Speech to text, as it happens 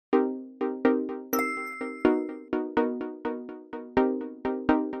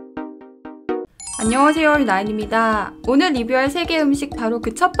안녕하세요, 나인입니다. 오늘 리뷰할 세계 음식 바로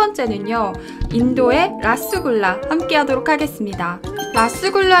그 첫 번째는요, 인도의 라스굴라 함께 하도록 하겠습니다.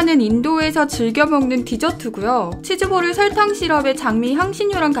 라스굴라는 인도에서 즐겨 먹는 디저트고요. 치즈볼을 설탕 시럽에 장미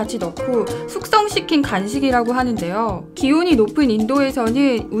향신료랑 같이 넣고 숙성시킨 간식이라고 하는데요. 기온이 높은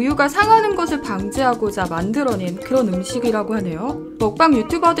인도에서는 우유가 상하는 것을 방지하고자 만들어낸 그런 음식이라고 하네요. 먹방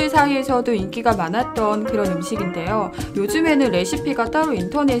유튜버들 사이에서도 인기가 많았던 그런 음식인데요. 요즘에는 레시피가 따로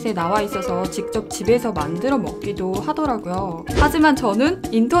인터넷에 나와 있어서 직접 집에서 만들어 먹기도 하더라고요. 하지만 저는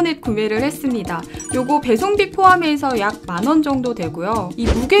인터넷 구매를 했습니다. 요거 배송비 포함해서 약 10,000원 정도 되고요. 이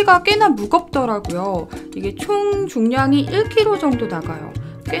무게가 꽤나 무겁더라고요. 이게 총 중량이 1kg 정도 나가요.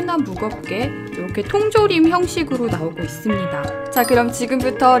 꽤나 무겁게 이렇게 통조림 형식으로 나오고 있습니다. 자, 그럼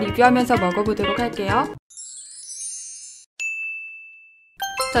지금부터 리뷰하면서 먹어보도록 할게요.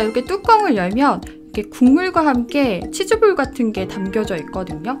 자, 이렇게 뚜껑을 열면 이렇게 국물과 함께 치즈볼 같은 게 담겨져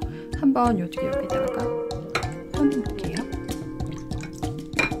있거든요. 한번 여기다가 꺼내볼게요.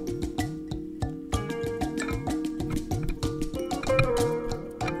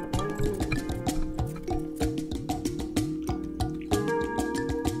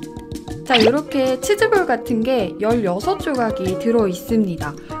 자, 이렇게 치즈볼 같은 게 16조각이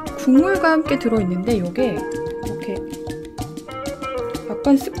들어있습니다. 국물과 함께 들어있는데 이게 이렇게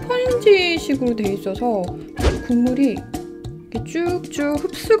약간 스펀지식으로 돼 있어서 국물이 이렇게 쭉쭉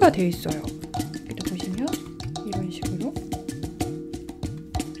흡수가 돼 있어요. 여기 보시면 이런 식으로.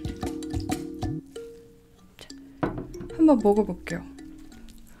 자, 한번 먹어볼게요.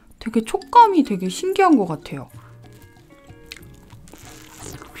 되게 촉감이 되게 신기한 것 같아요.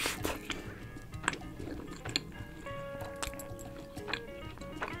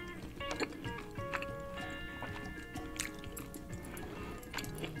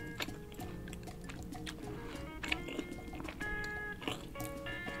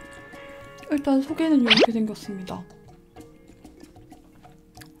 일단 속에는 이렇게 생겼습니다.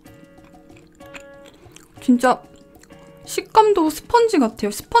 진짜 식감도 스펀지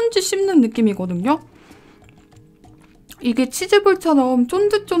같아요. 스펀지 씹는 느낌이거든요. 이게 치즈볼처럼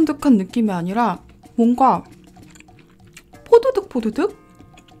쫀득쫀득한 느낌이 아니라 뭔가 포드득?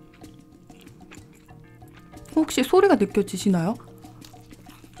 혹시 소리가 느껴지시나요?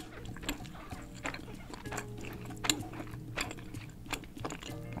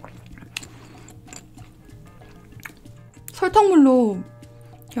 설탕물로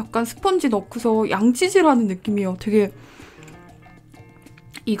약간 스펀지 넣고서 양치질 하는 느낌이에요. 되게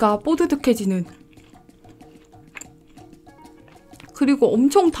이가 뽀드득해지는. 그리고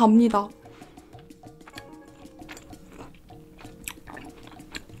엄청 답니다.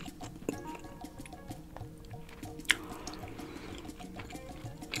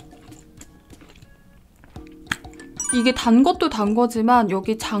 이게 단 것도 단 거지만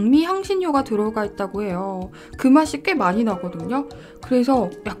여기 장미 향신료가 들어가 있다고 해요. 그 맛이 꽤 많이 나거든요. 그래서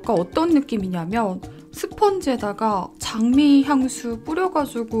약간 어떤 느낌이냐면 스펀지에다가 장미 향수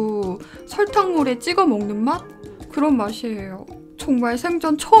뿌려가지고 설탕물에 찍어 먹는 맛? 그런 맛이에요. 정말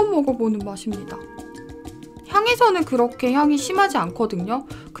생전 처음 먹어보는 맛입니다. 향에서는 그렇게 향이 심하지 않거든요.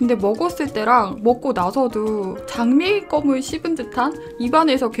 근데 먹었을 때랑 먹고 나서도 장미 껌을 씹은 듯한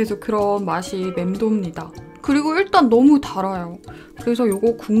입안에서 계속 그런 맛이 맴돕니다. 그리고 일단 너무 달아요. 그래서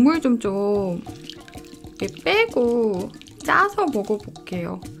요거 국물 좀 이렇게 빼고 짜서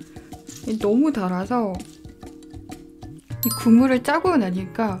먹어볼게요. 너무 달아서 이 국물을 짜고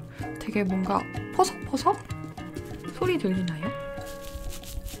나니까 되게 뭔가 퍼석퍼석? 소리 들리나요?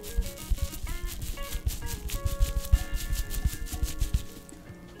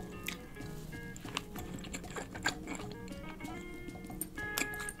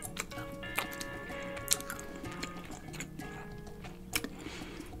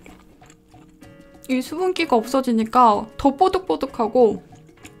 이 수분기가 없어지니까 더 뽀득뽀득하고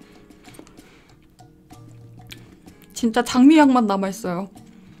진짜 장미향만 남아있어요.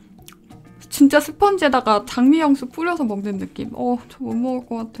 진짜 스펀지에다가 장미향수 뿌려서 먹는 느낌. 저 못 먹을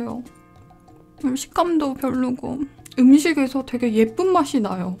것 같아요. 식감도 별로고 음식에서 되게 예쁜 맛이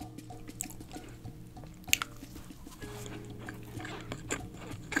나요.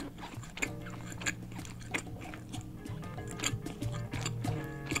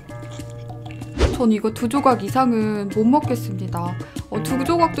 전 이거 2조각 이상은 못 먹겠습니다.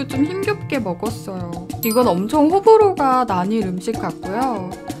 2조각도 좀 힘겹게 먹었어요. 이건 엄청 호불호가 나뉠 음식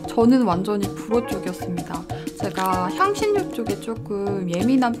같고요. 저는 완전히 불호 쪽이었습니다. 제가 향신료 쪽에 조금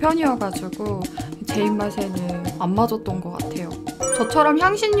예민한 편이어가지고 제 입맛에는 안 맞았던 것 같아요. 저처럼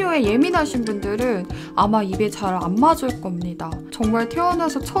향신료에 예민하신 분들은 아마 입에 잘 안 맞을 겁니다. 정말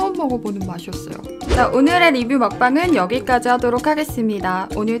태어나서 처음 먹어보는 맛이었어요. 자, 오늘의 리뷰 먹방은 여기까지 하도록 하겠습니다.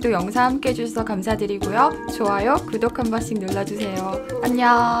 오늘도 영상 함께 해주셔서 감사드리고요. 좋아요, 구독 한 번씩 눌러주세요.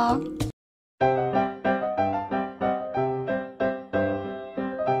 안녕!